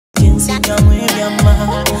gyensigamu ebyama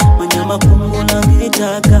manya makungula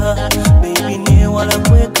ngeetaaga baby ne wala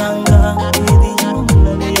kwekanga eriyo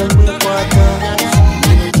omulala yakwekwata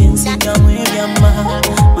bino gyensigamu ebyama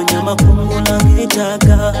manya makungula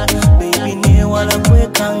ngeetaaga baby ne wala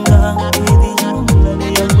kwekanga eriyo omulala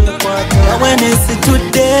yakwekwata nawe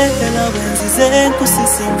nesitudde era bwenzize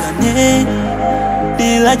nkusisinkane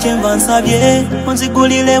nera kyenva nsabye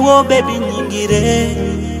onzigulirewo baby nyingire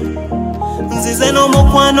nzize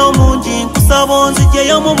n'omukwano mungi nkusaba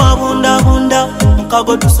onzijeyo mu mabundabunda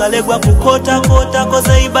mukago tusalegwa kukotakota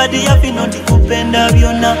koze ibadi ya bino ndikupenda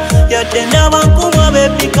byonna yadde n'abankumwa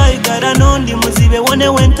bepika igara n'ondi muzibe wone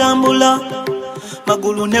wentambula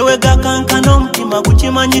magulu newe gakankana omutima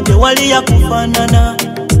gukimanyi tewali yakufaanana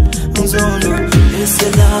nzono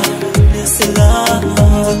esela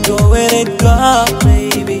nzitowereddwa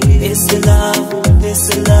baby esela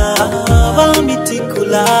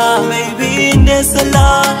bambitikula baby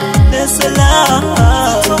ndesela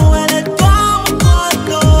zitowereddwa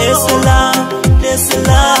mukono esela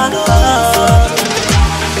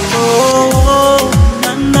oh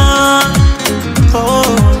nana oh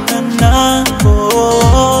nana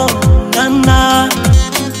oh nana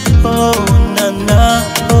oh nana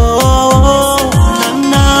oh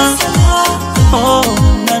nana oh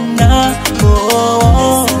nana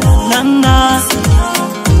oh nana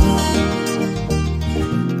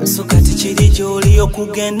so kati kiri gy'oli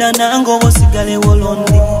okugenda nange osigale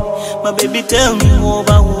wolondi my baby tell me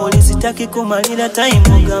oba woli sitaki kumalira time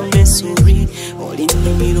ogambe sorry oli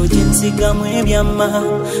nnimiro gyensigamu ebyama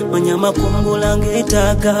manya makungula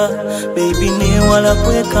ngeetaaga baby newala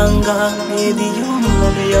kwekanga eriyo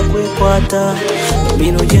omulala yakwekwata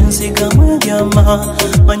bino gyensigamu ebyama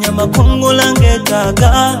manya makungula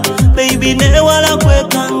ngeetaaga baby newala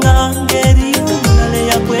kwekanga eriyo omulala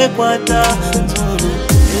yakwekwata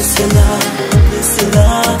esela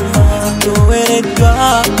zitowereddwa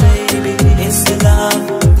baby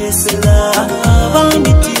esela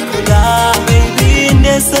bambitikula baby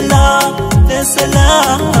ndesela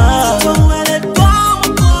zitowereddwa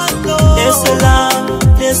mukono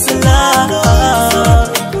esela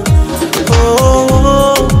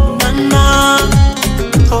oh nana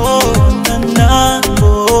oh nana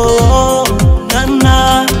oh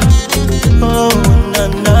nana oh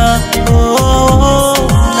nana oh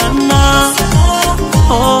nana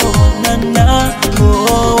oh nana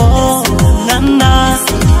oh nana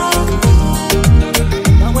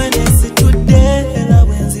nawe nesitudde era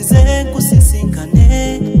bwenzize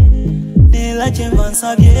nkusisinkane nera kyenva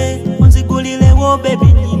nsabye onzigulirewo baby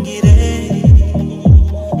nyingire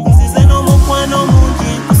nzize n'omukwano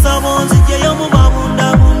mungi nkusaba onzijeyo mu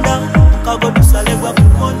mabundabunda mukago tusalegwa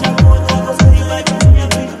kukotakota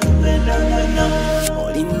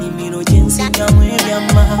oli nnimiro gyensigamu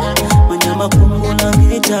ebyama manya makungula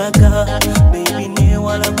ngeetaaga baby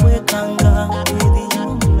newala kwekanga eriyo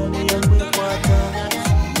omulala yakwekwata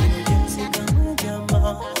nnimiro gyensigamu ebyama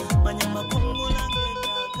manya makungula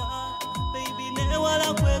ngeetaaga baby newala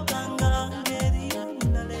kwekanga eriyo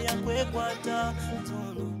omulala yakwekwata